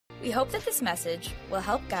We hope that this message will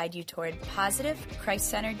help guide you toward positive,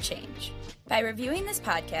 Christ-centered change. By reviewing this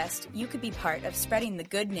podcast, you could be part of spreading the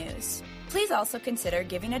good news. Please also consider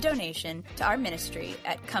giving a donation to our ministry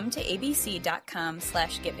at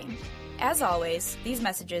cometoabc.com/giving. As always, these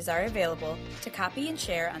messages are available to copy and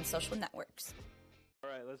share on social networks.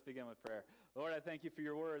 All right, let's begin with prayer. Lord, I thank you for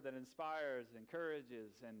your word that inspires,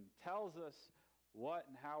 encourages, and tells us what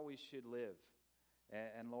and how we should live.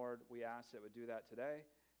 And Lord, we ask that we do that today.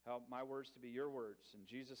 Help my words to be your words. In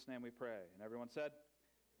Jesus' name we pray. And everyone said,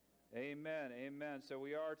 amen, amen. So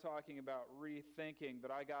we are talking about rethinking, but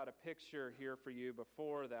I got a picture here for you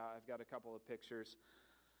before that. I've got a couple of pictures.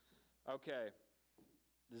 Okay.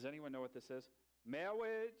 Does anyone know what this is?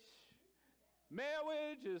 Marriage.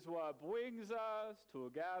 Marriage is what brings us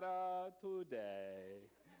together today.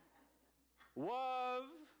 Love,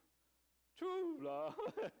 true love.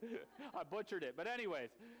 I butchered it, but anyways.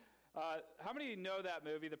 How many of you know that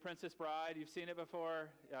movie, The Princess Bride? You've seen it before?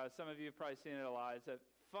 Some of you have probably seen it a lot. It's a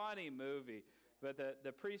funny movie, but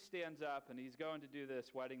the priest stands up and he's going to do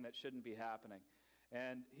this wedding that shouldn't be happening.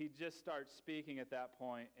 And he just starts speaking at that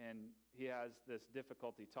point, and he has this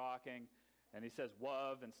difficulty talking, and he says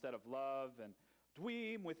love instead of love, and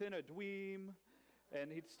dweem within a dweem,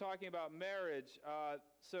 and he's talking about marriage.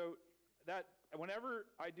 So that whenever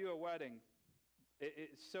I do a wedding,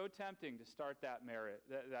 it's so tempting to start that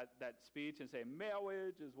that speech and say,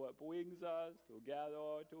 marriage is what brings us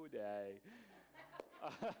together today.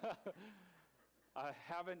 I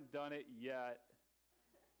haven't done it yet,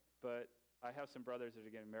 but I have some brothers that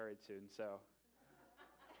are getting married soon, so.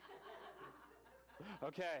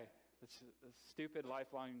 Okay, it's a stupid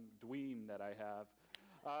lifelong dweem that I have.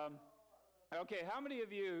 Okay, how many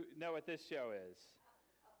of you know what this show is?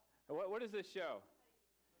 What is this show?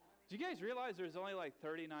 Do you guys realize there's only like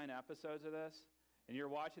 39 episodes of this? And you're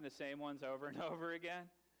watching the same ones over and over again?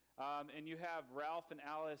 And you have Ralph and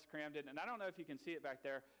Alice crammed in. And I don't know if you can see it back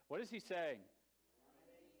there. What is he saying?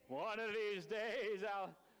 One of these days,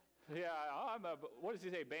 Alice. Yeah, what does he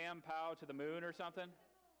say? Bam, pow, to the moon or something?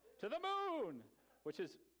 To the moon! Which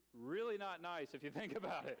is really not nice if you think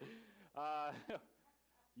about it.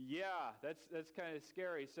 Yeah, that's kind of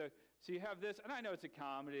scary. So you have this, and I know it's a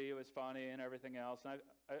comedy. It was funny and everything else. And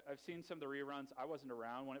I've seen some of the reruns. I wasn't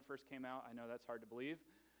around when it first came out. I know that's hard to believe.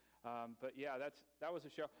 But yeah, that was a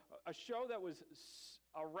show. A show that was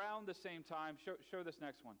around the same time. Show this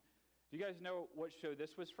next one. Do you guys know what show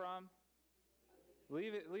this was from?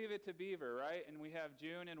 Leave it to Beaver, right? And we have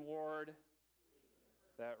June and Ward.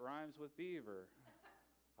 That rhymes with Beaver.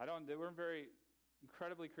 They weren't very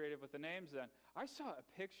incredibly creative with the names then. I saw a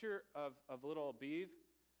picture of little Beav.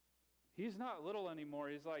 He's not little anymore.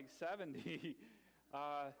 He's like 70.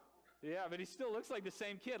 Yeah, but he still looks like the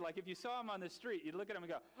same kid. Like if you saw him on the street, you'd look at him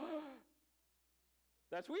and go, oh,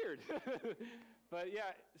 that's weird. But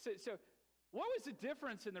yeah, so what was the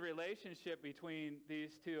difference in the relationship between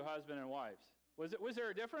these two husband and wives? Was there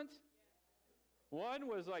a difference? Yeah. One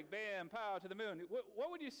was like bam, pow, to the moon.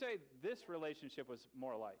 What would you say this relationship was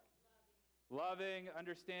more like? Loving,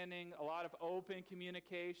 understanding, a lot of open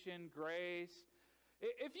communication, grace.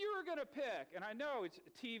 If you were going to pick, and I know it's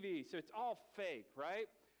TV, so it's all fake, right?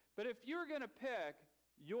 But if you were going to pick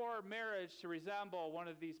your marriage to resemble one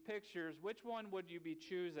of these pictures, which one would you be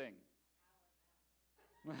choosing?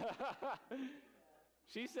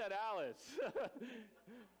 She said Alice.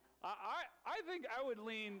 I think I would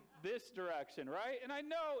lean this direction, right? And I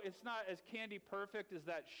know it's not as candy perfect as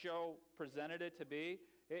that show presented it to be.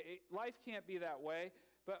 Life can't be that way.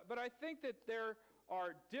 But I think that there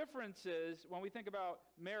are differences when we think about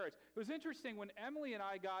marriage. It was interesting when Emily and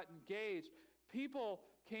I got engaged, people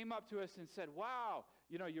came up to us and said, wow,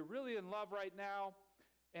 you're really in love right now,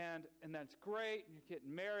 and that's great, and you're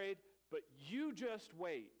getting married, but you just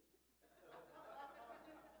wait.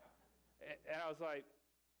 And I was like,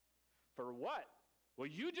 for what? Well,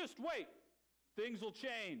 you just wait. Things will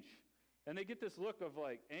change. And they get this look of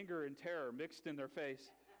like anger and terror mixed in their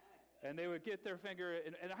face. And they would get their finger,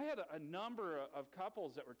 and I had a number of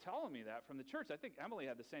couples that were telling me that from the church. I think Emily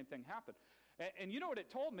had the same thing happen. And you know what it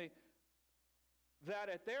told me? That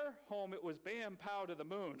at their home it was bam, pow to the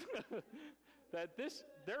moon. That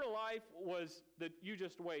their life was that you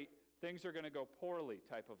just wait, things are going to go poorly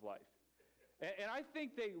type of life. And I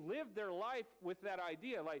think they lived their life with that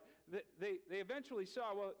idea. Like they eventually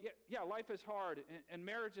saw, well, yeah, life is hard, and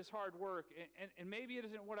marriage is hard work, and maybe it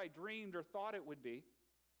isn't what I dreamed or thought it would be.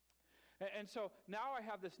 And so now I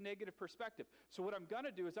have this negative perspective. So what I'm going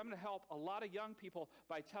to do is I'm going to help a lot of young people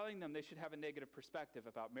by telling them they should have a negative perspective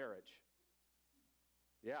about marriage.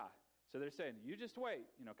 Yeah. So they're saying, you just wait,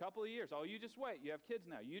 a couple of years. Oh, you just wait. You have kids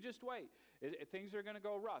now. You just wait. Things are going to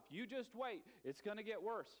go rough. You just wait. It's going to get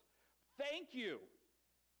worse. Thank you.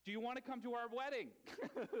 Do you want to come to our wedding?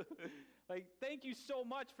 Thank you so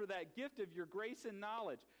much for that gift of your grace and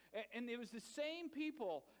knowledge. And it was the same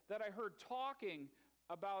people that I heard talking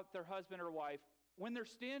about their husband or wife when they're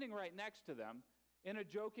standing right next to them in a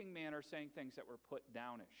joking manner saying things that were put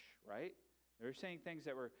downish, right? They're saying things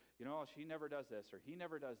that were, she never does this, or he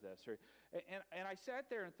never does this. And I sat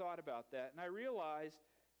there and thought about that, and I realized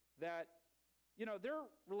that, their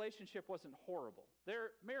relationship wasn't horrible.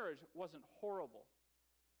 Their marriage wasn't horrible.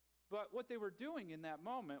 But what they were doing in that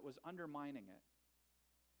moment was undermining it.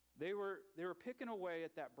 They were picking away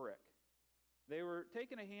at that brick. They were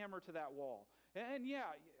taking a hammer to that wall. And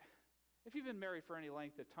yeah, if you've been married for any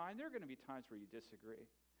length of time, there are going to be times where you disagree.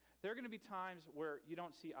 There are going to be times where you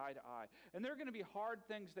don't see eye to eye. And there are going to be hard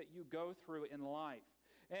things that you go through in life.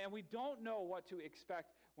 And we don't know what to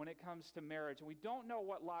expect when it comes to marriage. And we don't know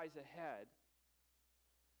what lies ahead.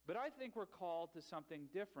 But I think we're called to something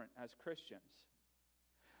different as Christians.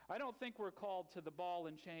 I don't think we're called to the ball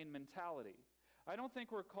and chain mentality. I don't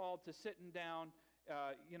think we're called to sitting down,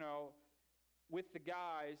 with the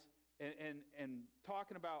guys and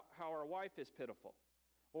talking about how our wife is pitiful.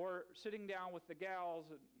 Or sitting down with the gals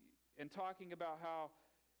and talking about how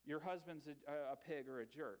your husband's a pig or a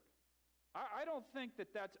jerk. I don't think that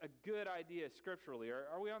that's a good idea scripturally.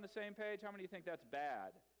 Are we on the same page? How many of you think that's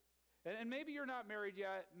bad? And maybe you're not married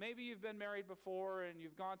yet. Maybe you've been married before and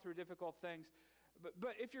you've gone through difficult things.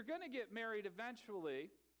 But if you're going to get married eventually,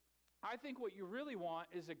 I think what you really want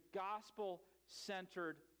is a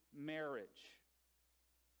gospel-centered marriage.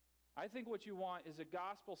 I think what you want is a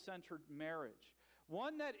gospel-centered marriage.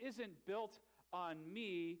 One that isn't built on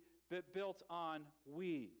me, but built on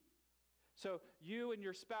we. So you and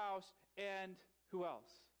your spouse and who else?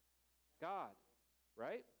 God,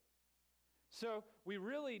 right? So we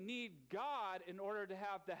really need God in order to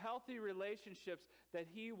have the healthy relationships that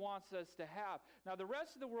He wants us to have. Now, the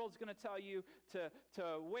rest of the world is going to tell you to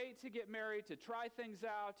wait to get married, to try things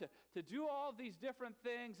out, to do all these different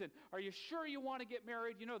things. And are you sure you want to get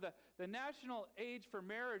married? The national age for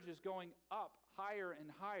marriage is going up higher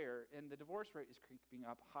and higher, and the divorce rate is creeping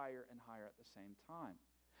up higher and higher at the same time.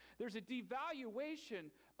 There's a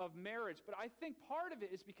devaluation of marriage, but I think part of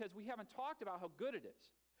it is because we haven't talked about how good it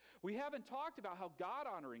is. We haven't talked about how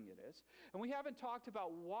God-honoring it is, and we haven't talked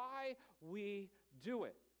about why we do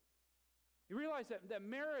it. You realize that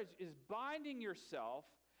marriage is binding yourself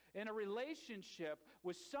in a relationship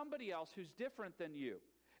with somebody else who's different than you.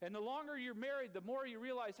 And the longer you're married, the more you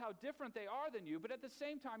realize how different they are than you, but at the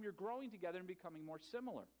same time, you're growing together and becoming more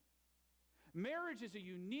similar. Marriage is a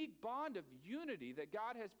unique bond of unity that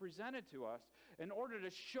God has presented to us in order to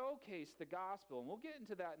showcase the gospel. And we'll get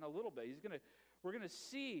into that in a little bit. We're going to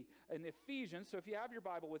see in Ephesians, so if you have your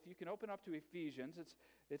Bible with you, you can open up to Ephesians.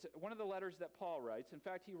 It's one of the letters that Paul writes. In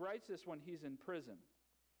fact, he writes this when he's in prison.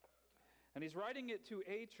 And he's writing it to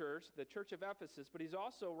a church, the church of Ephesus, but he's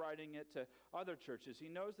also writing it to other churches. He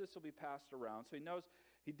knows this will be passed around, so he knows,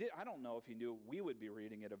 I don't know if he knew we would be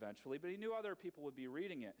reading it eventually, but he knew other people would be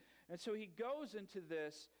reading it. And so he goes into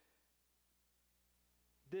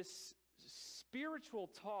this spiritual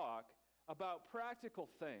talk about practical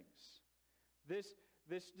things.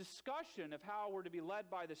 This discussion of how we're to be led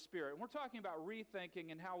by the Spirit. And we're talking about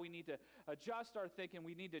rethinking and how we need to adjust our thinking.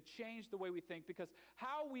 We need to change the way we think, because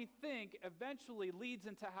how we think eventually leads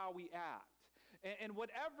into how we act. And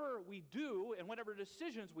whatever we do and whatever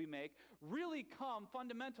decisions we make really come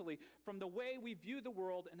fundamentally from the way we view the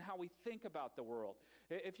world and how we think about the world.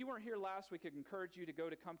 If you weren't here last week, I'd encourage you to go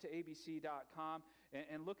to cometoabc.com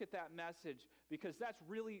and look at that message, because that's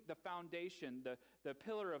really the foundation, the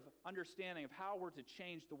pillar of understanding of how we're to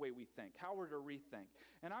change the way we think, how we're to rethink.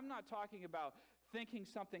 And I'm not talking about thinking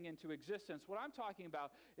something into existence. What I'm talking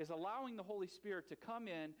about is allowing the Holy Spirit to come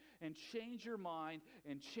in and change your mind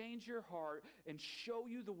and change your heart and show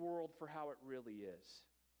you the world for how it really is.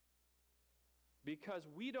 Because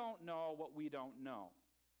we don't know what we don't know.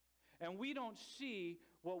 And we don't see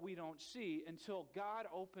what we don't see until God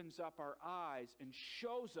opens up our eyes and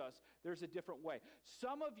shows us there's a different way.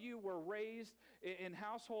 Some of you were raised in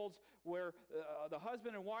households where the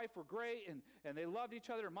husband and wife were great and they loved each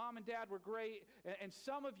other. Mom and dad were great. And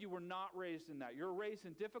some of you were not raised in that. You were raised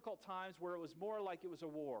in difficult times where it was more like it was a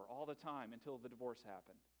war all the time until the divorce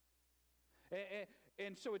happened.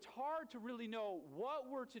 And so it's hard to really know what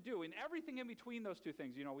we're to do. And everything in between those two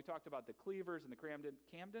things. We talked about the Cleavers and the Cramdens.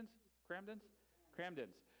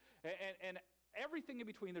 And everything in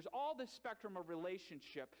between. There's all this spectrum of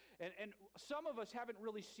relationship. And some of us haven't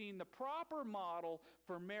really seen the proper model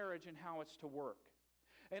for marriage and how it's to work.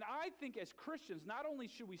 And I think as Christians, not only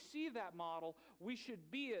should we see that model, we should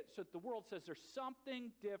be it so that the world says there's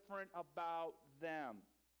something different about them.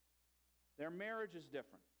 Their marriage is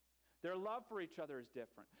different. Their love for each other is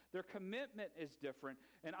different. Their commitment is different.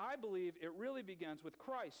 And I believe it really begins with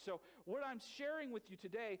Christ. So what I'm sharing with you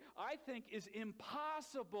today, I think is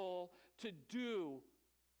impossible to do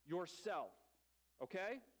yourself.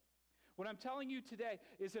 Okay? What I'm telling you today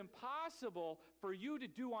is impossible for you to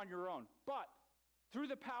do on your own. But through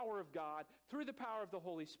the power of God, through the power of the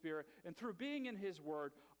Holy Spirit, and through being in His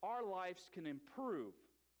Word, our lives can improve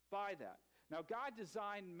by that. Now, God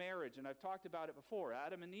designed marriage, and I've talked about it before.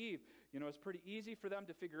 Adam and Eve, it's pretty easy for them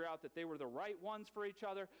to figure out that they were the right ones for each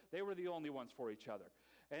other. They were the only ones for each other.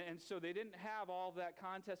 And so they didn't have all of that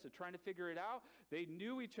contest of trying to figure it out. They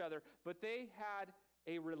knew each other, but they had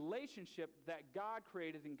a relationship that God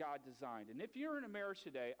created and God designed. And if you're in a marriage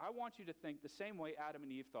today, I want you to think the same way Adam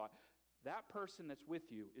and Eve thought. That person that's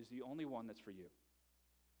with you is the only one that's for you.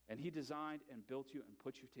 And He designed and built you and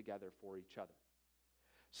put you together for each other.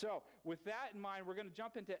 So, with that in mind, we're going to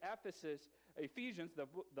jump into Ephesians,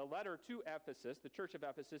 the letter to Ephesus, the church of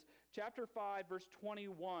Ephesus, chapter 5, verse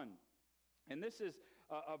 21. And this is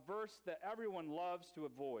a verse that everyone loves to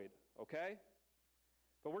avoid, okay?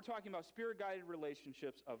 But we're talking about spirit-guided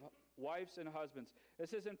relationships of wives and husbands. It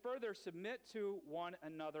says, and further, submit to one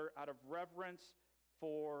another out of reverence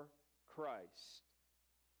for Christ.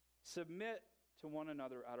 Submit to one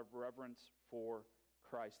another out of reverence for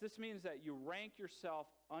Christ. This means that you rank yourself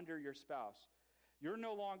under your spouse. You're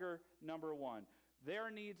no longer number one.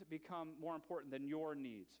 Their needs become more important than your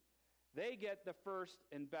needs. They get the first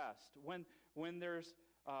and best. When there's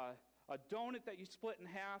a donut that you split in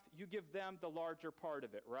half, you give them the larger part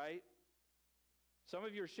of it, right? Some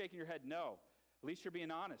of you are shaking your head no. At least you're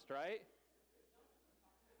being honest, right?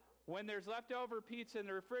 When there's leftover pizza in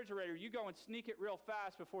the refrigerator, you go and sneak it real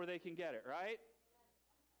fast before they can get it, right?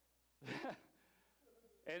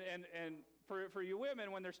 And for you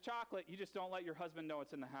women, when there's chocolate, you just don't let your husband know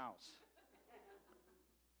it's in the house.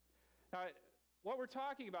 Now, what we're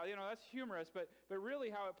talking about, that's humorous, but really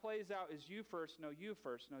how it plays out is you first, no, you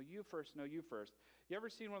first, no, you first, no, you first. You ever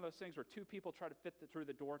seen one of those things where two people try to fit through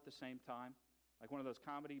the door at the same time? Like one of those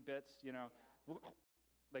comedy bits,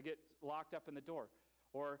 they get locked up in the door.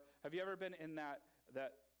 Or have you ever been in that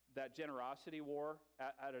generosity war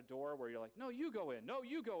at a door where you're like, no, you go in, no,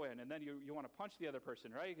 you go in, and then you want to punch the other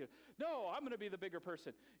person, right? You go, no, I'm going to be the bigger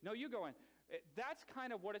person. No, you go in. That's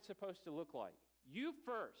kind of what it's supposed to look like. You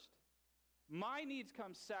first. My needs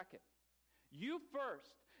come second. You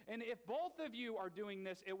first. And if both of you are doing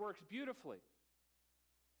this, it works beautifully.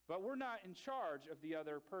 But we're not in charge of the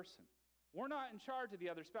other person. We're not in charge of the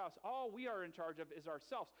other spouse. All we are in charge of is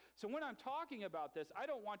ourselves. So when I'm talking about this, I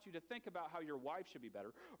don't want you to think about how your wife should be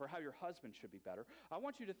better or how your husband should be better. I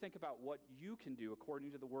want you to think about what you can do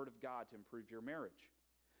according to the Word of God to improve your marriage.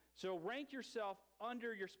 So rank yourself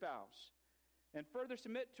under your spouse and further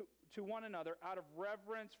submit to one another out of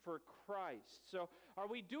reverence for Christ. So are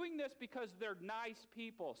we doing this because they're nice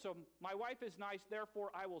people? So my wife is nice,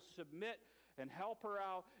 therefore I will submit and help her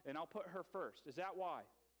out and I'll put her first. Is that why?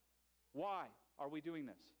 Why are we doing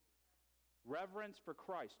this? Reverence for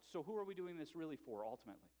Christ. So who are we doing this really for,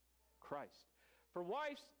 ultimately? Christ. For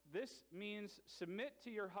wives, this means submit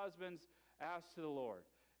to your husbands as to the Lord.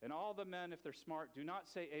 And all the men, if they're smart, do not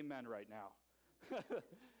say amen right now.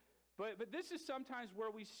 But this is sometimes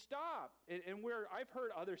where we stop, and where I've heard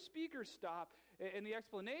other speakers stop in the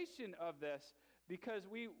explanation of this, because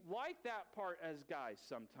we like that part as guys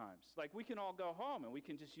sometimes. Like we can all go home and we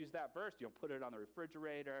can just use that verse. Put it on the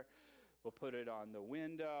refrigerator. We'll put it on the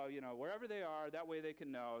window, wherever they are. That way they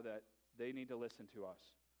can know that they need to listen to us.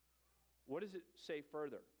 What does it say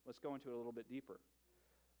further? Let's go into it a little bit deeper.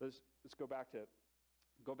 Let's go back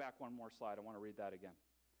one more slide. I want to read that again.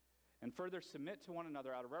 And further, submit to one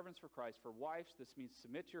another out of reverence for Christ. For wives, this means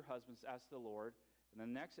submit to your husbands as to the Lord. And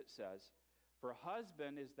then next it says, for a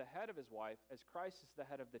husband is the head of his wife, as Christ is the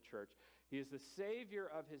head of the church. He is the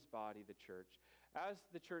Savior of his body, the church. As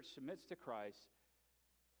the church submits to Christ,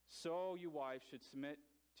 so you wives should submit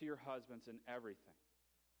to your husbands in everything.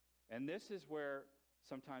 And this is where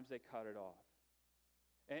sometimes they cut it off.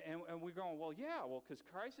 And we're going, because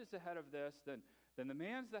Christ is the head of this, then the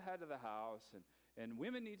man's the head of the house, and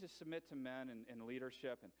women need to submit to men in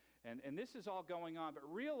leadership, and this is all going on. But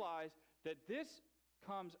realize that this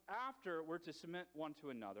comes after we're to submit one to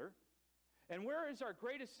another. And where is our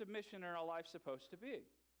greatest submission in our life supposed to be?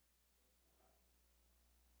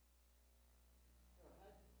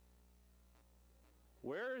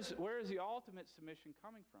 Where is the ultimate submission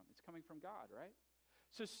coming from? It's coming from God, right?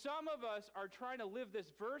 So some of us are trying to live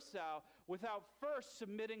this verse out without first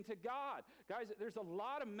submitting to God. Guys, there's a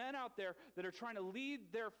lot of men out there that are trying to lead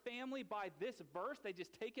their family by this verse. They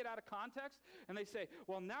just take it out of context and they say,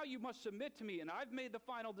 well, now you must submit to me, and I've made the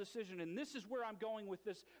final decision, and this is where I'm going with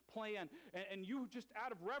this plan, and you just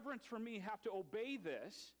out of reverence for me have to obey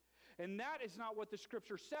this. And that is not what the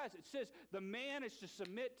Scripture says. It says the man is to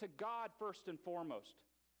submit to God first and foremost.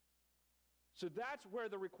 So that's where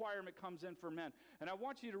the requirement comes in for men. And I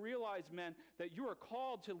want you to realize, men, that you are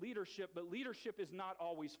called to leadership, but leadership is not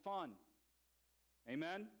always fun.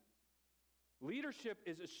 Amen? Leadership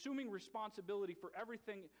is assuming responsibility for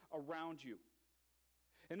everything around you.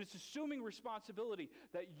 And it's assuming responsibility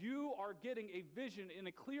that you are getting a vision and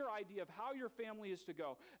a clear idea of how your family is to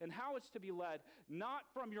go and how it's to be led, not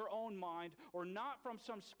from your own mind or not from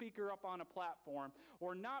some speaker up on a platform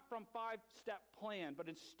or not from five-step plan, but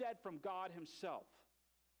instead from God himself.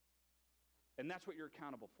 And that's what you're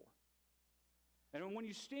accountable for. And when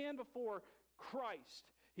you stand before Christ,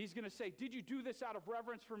 he's going to say, did you do this out of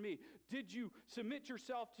reverence for me? Did you submit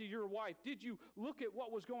yourself to your wife? Did you look at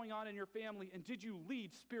what was going on in your family? And did you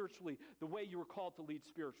lead spiritually the way you were called to lead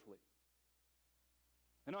spiritually?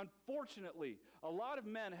 And unfortunately, a lot of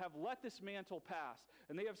men have let this mantle pass.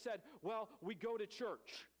 And they have said, well, we go to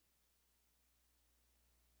church.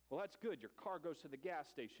 Well, that's good. Your car goes to the gas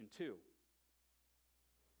station too.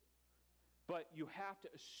 But you have to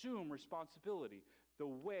assume responsibility the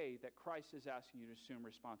way that Christ is asking you to assume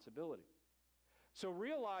responsibility. So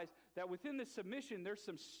realize that within this submission, there's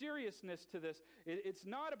some seriousness to this. It's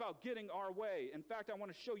not about getting our way. In fact, I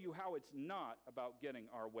want to show you how it's not about getting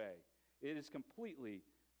our way. It is completely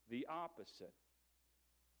the opposite.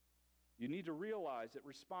 You need to realize that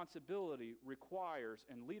responsibility requires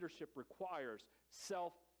and leadership requires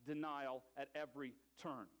self-denial at every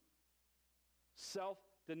turn.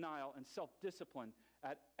 Self-denial and self-discipline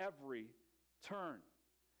at every turn.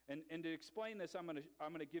 And to explain this, I'm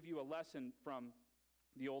going to give you a lesson from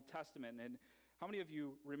the Old Testament. And how many of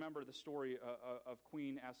you remember the story of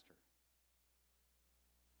Queen Esther?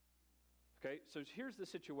 Okay, so here's the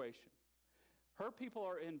situation. Her people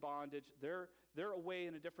are in bondage. They're away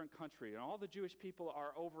in a different country. And all the Jewish people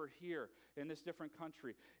are over here in this different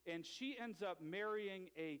country. And she ends up marrying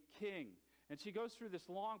a king. And she goes through this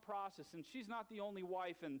long process, and she's not the only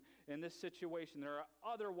wife in this situation. There are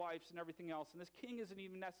other wives and everything else, and this king isn't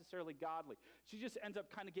even necessarily godly. She just ends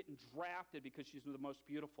up kind of getting drafted because she's the most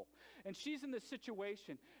beautiful. And she's in this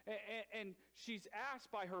situation, and she's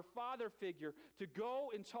asked by her father figure to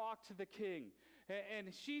go and talk to the king.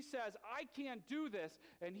 And she says, I can't do this.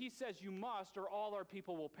 And he says, you must, or all our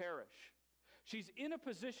people will perish. She's in a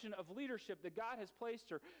position of leadership that God has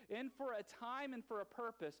placed her in for a time and for a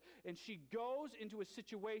purpose, and she goes into a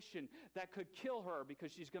situation that could kill her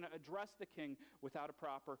because she's going to address the king without a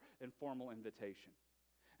proper and formal invitation.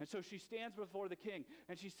 And so she stands before the king,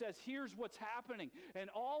 and she says, here's what's happening, and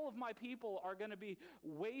all of my people are going to be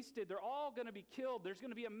wasted. They're all going to be killed. There's going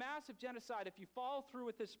to be a massive genocide if you follow through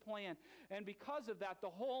with this plan. And because of that, the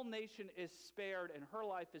whole nation is spared, and her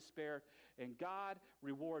life is spared, and God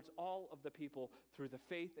rewards all of the people through the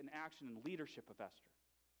faith and action and leadership of Esther.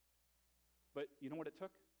 But you know what it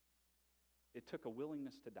took? It took a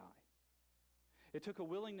willingness to die. It took a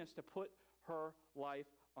willingness to put her life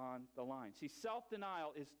on the line. See,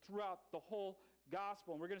 self-denial is throughout the whole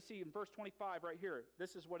gospel. And we're going to see in verse 25 right here,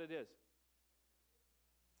 this is what it is.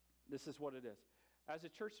 This is what it is. As the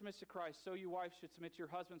church submits to Christ, so you wives should submit to your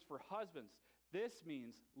husbands. For husbands, this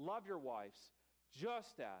means love your wives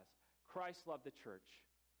just as Christ loved the church.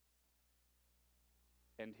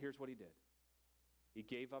 And here's what he did. He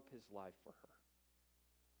gave up his life for her.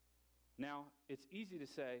 Now, it's easy to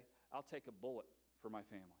say, I'll take a bullet for my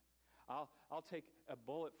family. I'll take a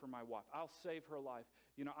bullet for my wife. I'll save her life.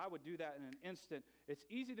 You know, I would do that in an instant. It's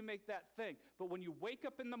easy to make that thing. But when you wake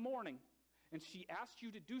up in the morning and she asks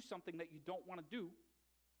you to do something that you don't want to do,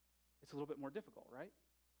 it's a little bit more difficult, right?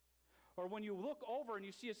 Or when you look over and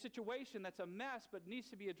you see a situation that's a mess but needs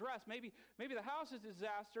to be addressed, maybe the house is a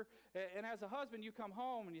disaster, and as a husband you come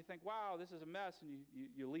home and you think, wow, this is a mess, and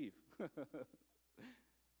you leave.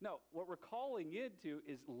 No, what we're calling into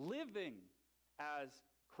is living as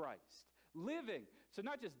Christ. Living. So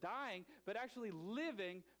not just dying, but actually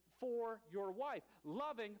living for your wife.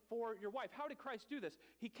 Loving for your wife. How did Christ do this?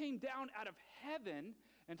 He came down out of heaven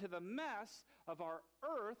into the mess of our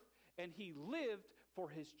earth, and he lived for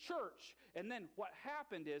his church. And then what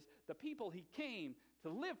happened is the people he came to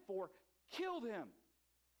live for killed him.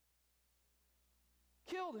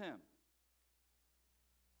 Killed him.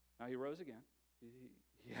 Now he rose again.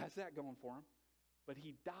 He has that going for him. but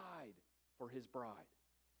he died for his bride.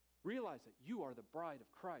 Realize that you are the bride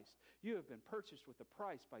of Christ. You have been purchased with a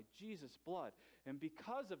price by Jesus' blood. And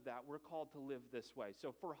because of that, we're called to live this way.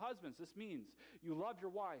 So for husbands, this means you love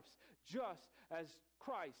your wives just as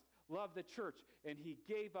Christ loved the church, and he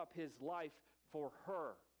gave up his life for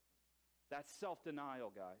her. That's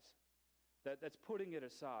self-denial, guys. That's putting it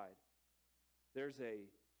aside. There's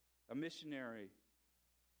a missionary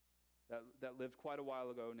that lived quite a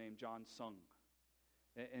while ago named John Sung.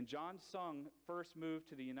 And John Sung first moved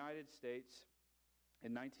to the United States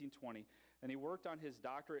in 1920, and he worked on his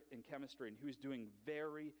doctorate in chemistry, and he was doing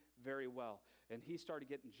very, very well. And he started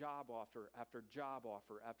getting job offer after job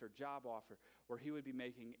offer after job offer, where he would be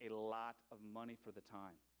making a lot of money for the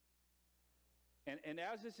time. And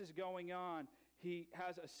as this is going on, he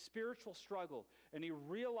has a spiritual struggle, and he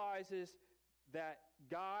realizes that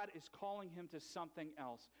God is calling him to something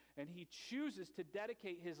else, and he chooses to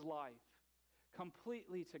dedicate his life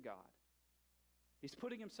completely to God. He's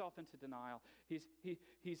putting himself into denial.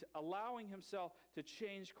 He's allowing himself to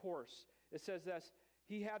change course. It says this,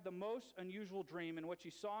 he had the most unusual dream in which he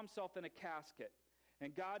saw himself in a casket,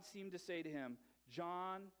 and God seemed to say to him,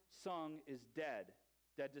 John Sung is dead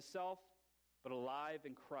to self, but alive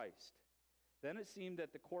in Christ. Then it seemed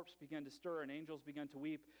that the corpse began to stir, and angels began to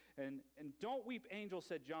weep. And don't weep, angels,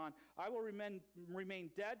 said John. I will remain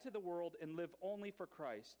dead to the world and live only for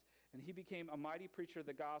Christ. And he became a mighty preacher of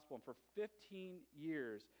the gospel. And for 15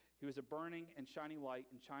 years, he was a burning and shining light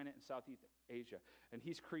in China and Southeast Asia. And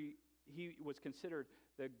he was considered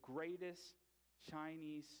the greatest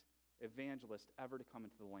Chinese evangelist ever to come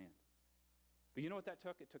into the land. But you know what that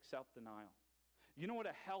took? It took self-denial. You know what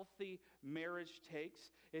a healthy marriage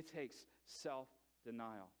takes? It takes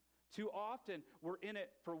self-denial. Too often, we're in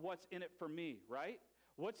it for what's in it for me, right?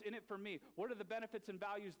 What's in it for me? What are the benefits and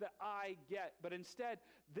values that I get? But instead,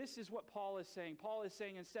 this is what Paul is saying. Paul is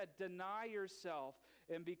saying instead, deny yourself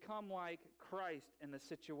and become like Christ in the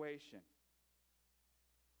situation.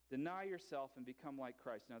 Deny yourself and become like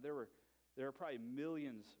Christ. Now, there are probably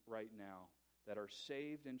millions right now that are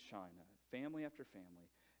saved in China, family after family,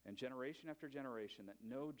 and generation after generation that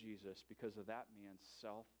know Jesus because of that man's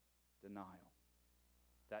self-denial,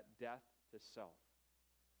 that death to self.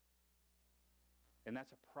 And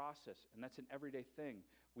that's a process, and that's an everyday thing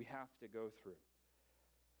we have to go through.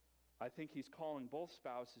 I think he's calling both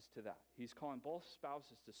spouses to that. He's calling both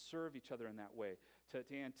spouses to serve each other in that way, to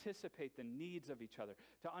anticipate the needs of each other,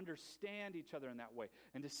 to understand each other in that way,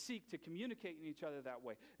 and to seek to communicate in each other that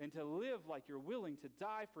way, and to live like you're willing to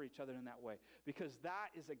die for each other in that way, because that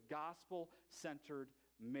is a gospel-centered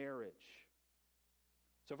marriage.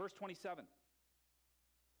 So verse 27,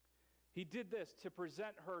 he did this to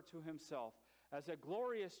present her to himself as a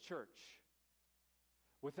glorious church,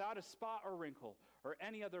 without a spot or wrinkle or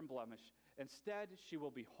any other blemish. Instead, she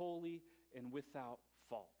will be holy and without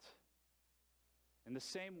fault. In the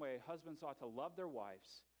same way, husbands ought to love their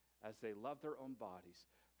wives as they love their own bodies.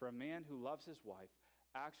 For a man who loves his wife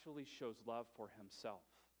actually shows love for himself.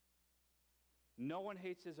 No one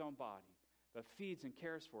hates his own body, but feeds and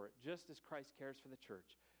cares for it, just as Christ cares for the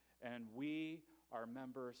church. And we are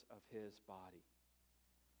members of his body.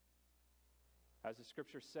 As the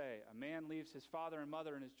scriptures say, a man leaves his father and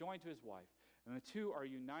mother and is joined to his wife, and the two are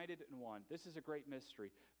united in one. This is a great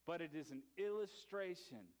mystery, but it is an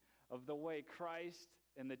illustration of the way Christ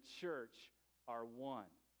and the church are one.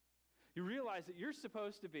 You realize that you're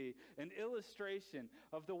supposed to be an illustration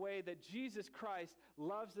of the way that Jesus Christ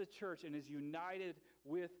loves the church and is united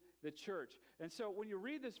with the church. And so when you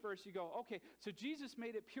read this verse, you go, okay, so Jesus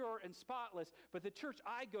made it pure and spotless, but the church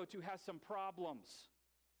I go to has some problems.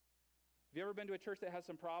 Have you ever been to a church that has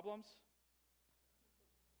some problems?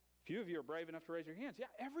 A few of you are brave enough to raise your hands. Yeah,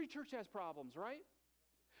 every church has problems, right?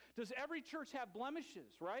 Does every church have blemishes,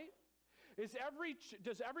 right? Does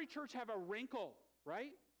every church have a wrinkle,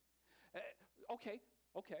 right? Okay.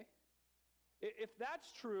 If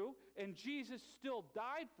that's true, and Jesus still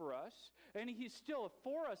died for us, and he's still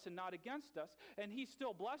for us and not against us, and he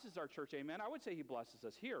still blesses our church, amen, I would say he blesses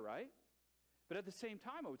us here, right? But at the same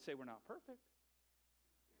time, I would say we're not perfect.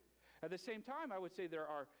 At the same time, I would say there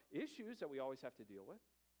are issues that we always have to deal with,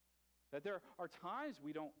 that there are times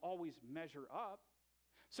we don't always measure up.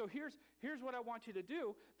 So here's what I want you to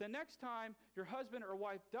do. The next time your husband or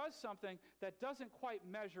wife does something that doesn't quite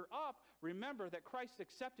measure up, remember that Christ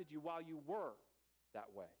accepted you while you were that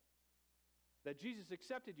way. That Jesus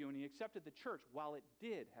accepted you, and he accepted the church while it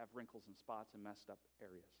did have wrinkles and spots and messed up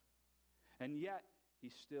areas. And yet, he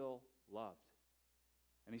still loved.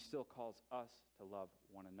 And he still calls us to love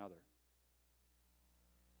one another.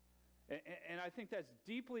 And I think that's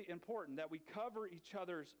deeply important that we cover each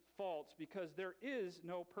other's faults, because there is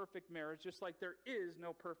no perfect marriage, just like there is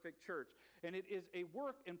no perfect church. And it is a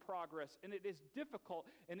work in progress, and it is difficult,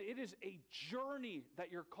 and it is a journey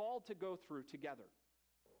that you're called to go through together.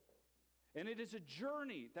 And it is a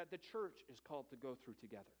journey that the church is called to go through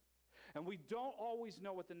together. And we don't always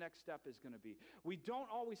know what the next step is going to be. We don't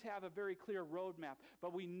always have a very clear roadmap,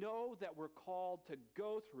 but we know that we're called to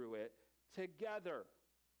go through it together.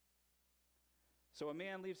 So a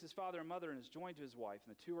man leaves his father and mother and is joined to his wife,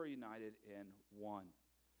 and the two are united in one.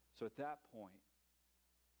 So at that point,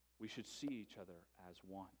 we should see each other as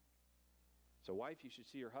one. So wife, you should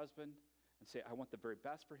see your husband and say, I want the very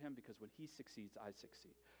best for him, because when he succeeds, I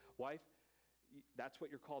succeed. Wife, that's what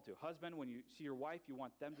you're called to. Husband, when you see your wife, you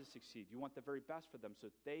want them to succeed. You want the very best for them so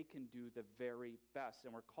they can do the very best.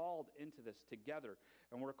 And we're called into this together,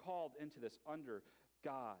 and we're called into this under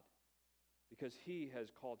God, because he has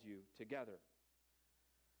called you together.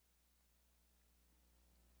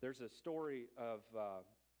 There's a story of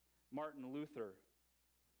Martin Luther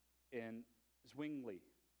in Zwingli,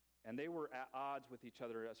 and they were at odds with each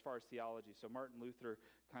other as far as theology. So Martin Luther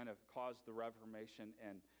kind of caused the Reformation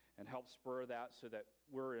and helped spur that, so that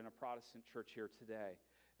we're in a Protestant church here today,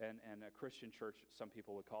 and a Christian church, some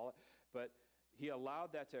people would call it. But he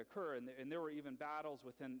allowed that to occur, and there were even battles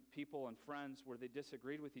within people and friends where they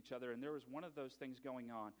disagreed with each other, and there was one of those things going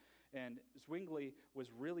on. And Zwingli was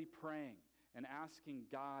really praying and asking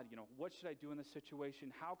God, what should I do in this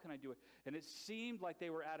situation? How can I do it? And it seemed like they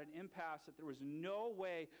were at an impasse, that there was no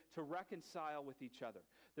way to reconcile with each other.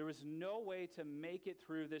 There was no way to make it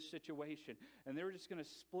through this situation. And they were just going to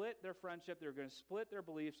split their friendship. They were going to split their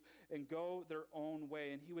beliefs and go their own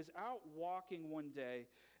way. And he was out walking one day,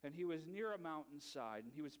 and he was near a mountainside,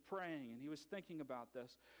 and he was praying, and he was thinking about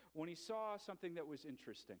this, when he saw something that was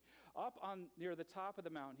interesting. Up on near the top of the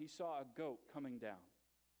mountain, he saw a goat coming down.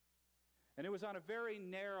 And it was on a very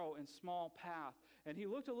narrow and small path. And he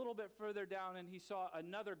looked a little bit further down, and he saw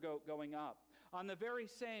another goat going up on the very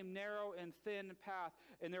same narrow and thin path.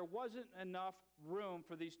 And there wasn't enough room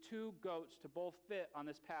for these two goats to both fit on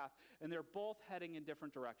this path. And they're both heading in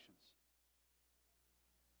different directions.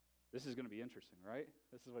 This is going to be interesting, right?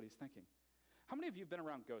 This is what he's thinking. How many of you have been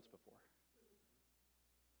around goats before?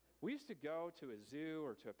 We used to go to a zoo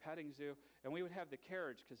or to a petting zoo, and we would have the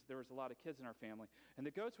carriage, because there was a lot of kids in our family, and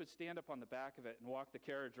the goats would stand up on the back of it and walk the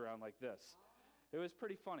carriage around like this. It was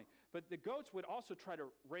pretty funny. But the goats would also try to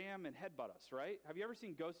ram and headbutt us, right? Have you ever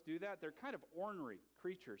seen goats do that? They're kind of ornery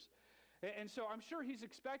creatures. And so I'm sure he's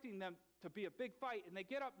expecting them to be a big fight, and they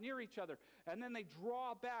get up near each other, and then they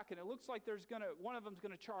draw back, and it looks like one of them's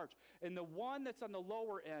going to charge. And the one that's on the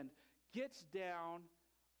lower end gets down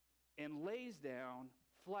and lays down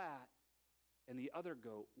flat, and the other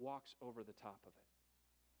goat walks over the top of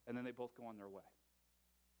it. And then they both go on their way.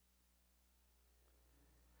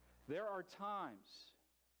 There are times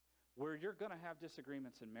where you're going to have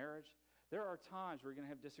disagreements in marriage. There are times where you're going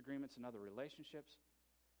to have disagreements in other relationships.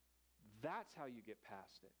 That's how you get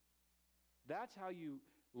past it. That's how you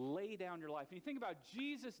lay down your life. And you think about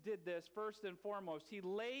Jesus did this first and foremost. He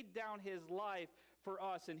laid down his life for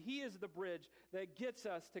us, and he is the bridge that gets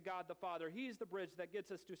us to God the Father. He is the bridge that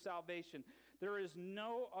gets us to salvation. There is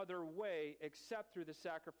no other way except through the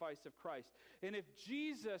sacrifice of Christ. And if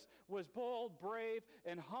Jesus was bold, brave,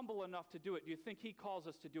 and humble enough to do it, do you think he calls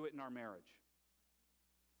us to do it in our marriage?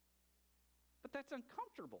 But that's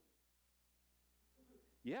uncomfortable.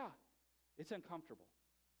 Yeah, it's uncomfortable.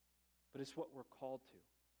 But it's what we're called to.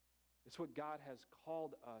 It's what God has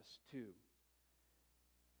called us to.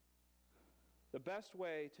 The best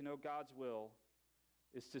way to know God's will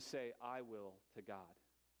is to say, I will, to God.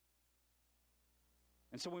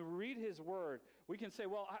 And so when we read his word, we can say,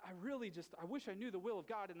 well, I wish I knew the will of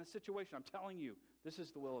God in this situation. I'm telling you, this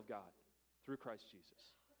is the will of God through Christ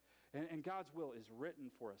Jesus. And God's will is written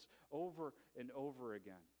for us over and over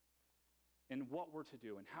again in what we're to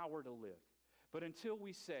do and how we're to live. But until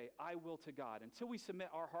we say, I will, to God, until we submit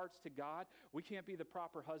our hearts to God, we can't be the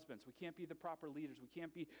proper husbands. We can't be the proper leaders. We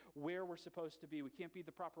can't be where we're supposed to be. We can't be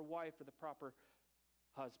the proper wife or the proper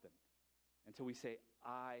husband until we say,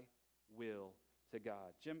 I will, to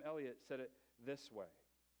God. Jim Elliot said it this way.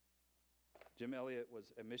 Jim Elliot was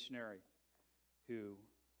a missionary who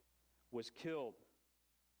was killed,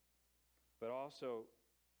 but also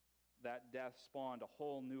that death spawned a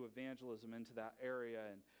whole new evangelism into that area,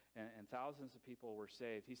 and thousands of people were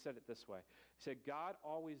saved. He said it this way. He said, God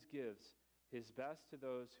always gives his best to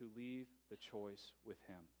those who leave the choice with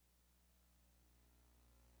him.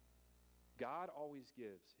 God always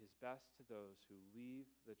gives his best to those who leave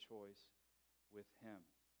the choice with him.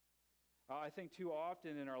 I think too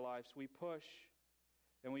often in our lives we push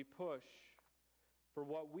for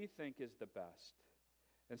what we think is the best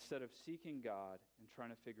instead of seeking God and trying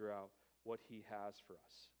to figure out what He has for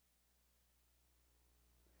us.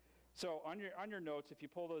 So on your notes, if you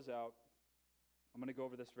pull those out, I'm going to go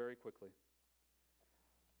over this very quickly.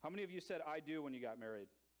 How many of you said "I do" when you got married?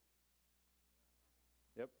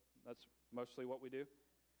 Yep, that's mostly what we do.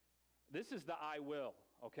 This is the "I will,"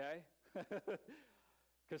 okay?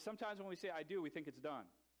 Because sometimes when we say "I do," we think it's done.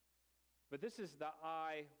 But this is the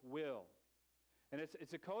 "I will." And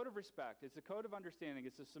it's a code of respect. It's a code of understanding.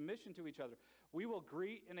 It's a submission to each other. We will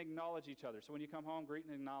greet and acknowledge each other. So when you come home, greet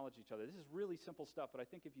and acknowledge each other. This is really simple stuff, but I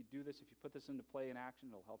think if you do this, if you put this into play and action,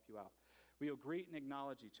 it'll help you out. We will greet and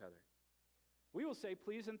acknowledge each other. We will say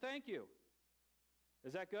please and thank you.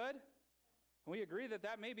 Is that good? And we agree that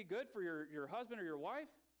that may be good for your husband or your wife.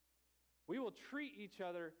 We will treat each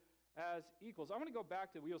other as equals. I want to go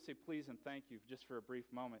back to we will say please and thank you just for a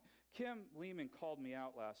brief moment. Kim Lehman called me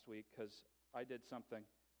out last week because I did something.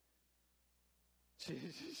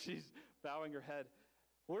 She's bowing her head.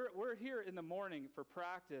 We're here in the morning for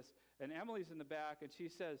practice, and Emily's in the back, and she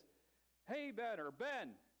says, "Hey, Ben," or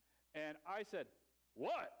 "Ben." And I said,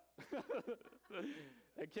 "What?"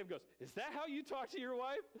 And Kim goes, "Is that how you talk to your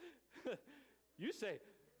wife?" You say,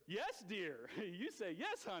 "Yes, dear." You say,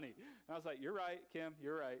 "Yes, honey." And I was like, "You're right, Kim,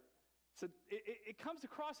 you're right." So it comes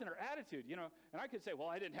across in her attitude, you know. And I could say, "Well,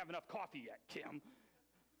 I didn't have enough coffee yet, Kim."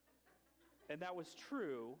 And that was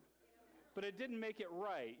true, but it didn't make it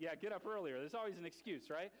right. Yeah, get up earlier. There's always an excuse,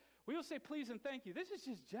 right? We will say please and thank you. This is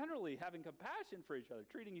just generally having compassion for each other,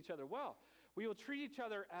 treating each other well. We will treat each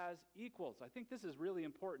other as equals. I think this is really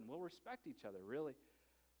important. We'll respect each other, really.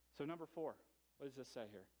 So number 4, what does this say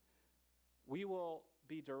here? We will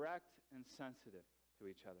be direct and sensitive to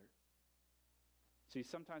each other. See,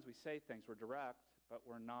 sometimes we say things, we're direct, but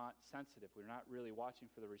we're not sensitive. We're not really watching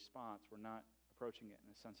for the response. We're not approaching it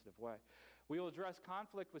in a sensitive way. We will address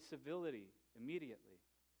conflict with civility immediately.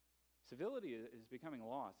 Civility is becoming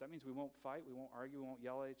lost. That means we won't fight, we won't argue, we won't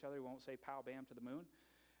yell at each other, we won't say "pow, bam" to the moon.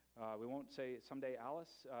 We won't say "someday,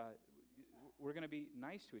 Alice." We're going to be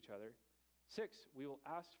nice to each other. 6, we will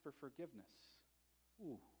ask for forgiveness.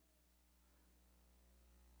 Ooh.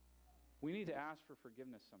 We need to ask for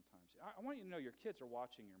forgiveness sometimes. I want you to know your kids are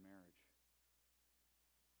watching your marriage.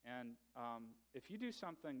 And if you do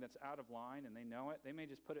something that's out of line and they know it, they may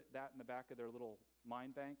just put that in the back of their little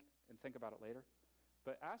mind bank and think about it later.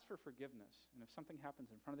 But ask for forgiveness. And if something happens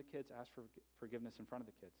in front of the kids, ask for forgiveness in front of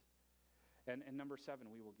the kids. And number 7,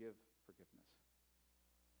 we will give forgiveness.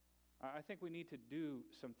 I think we need to do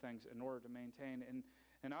some things in order to maintain.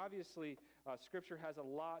 And obviously, Scripture has a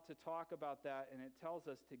lot to talk about that, and it tells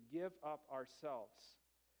us to give up ourselves.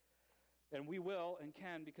 And we will and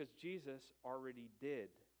can because Jesus already did.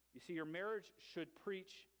 You see, your marriage should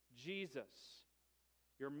preach Jesus.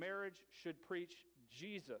 Your marriage should preach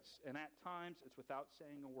Jesus. And at times, it's without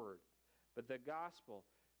saying a word. But the gospel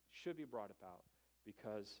should be brought about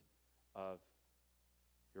because of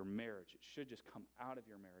your marriage. It should just come out of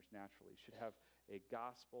your marriage naturally. You should have a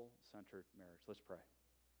gospel-centered marriage. Let's pray.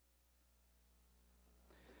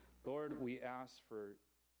 Lord, we ask for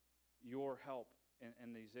your help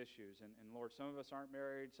in these issues. And Lord, some of us aren't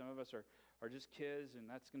married. Some of us are just kids, and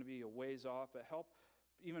that's going to be a ways off. But help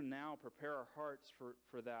even now prepare our hearts for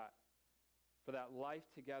that life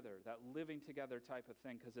together, that living together type of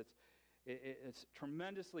thing, because it's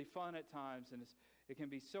tremendously fun at times, and it can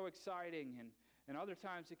be so exciting, and other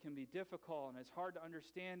times it can be difficult, and it's hard to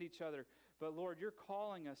understand each other. But Lord, you're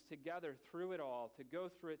calling us together through it all, to go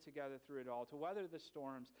through it together through it all, to weather the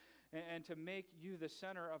storms, and to make you the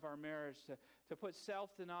center of our marriage, to put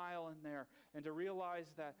self-denial in there, and to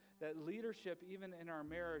realize that leadership, even in our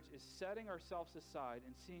marriage, is setting ourselves aside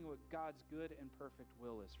and seeing what God's good and perfect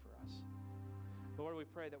will is for us. Lord, we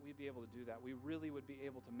pray that we'd be able to do that. We really would be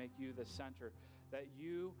able to make you the center, that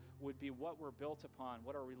you would be what we're built upon,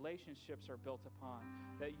 what our relationships are built upon,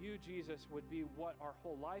 that you, Jesus, would be what our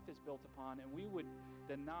whole life is built upon, and we would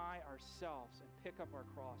deny ourselves and pick up our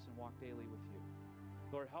cross and walk daily with you.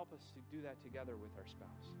 Lord, help us to do that together with our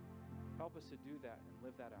spouse. Help us to do that and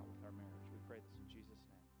live that out with our marriage. We pray this in Jesus'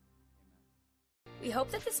 name. Amen. We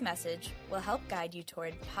hope that this message will help guide you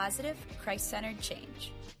toward positive, Christ-centered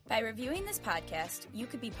change. By reviewing this podcast, you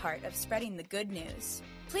could be part of spreading the good news.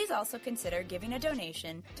 Please also consider giving a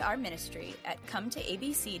donation to our ministry at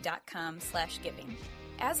cometoabc.com/giving.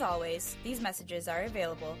 As always, these messages are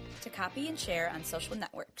available to copy and share on social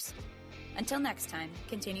networks. Until next time,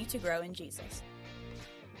 continue to grow in Jesus.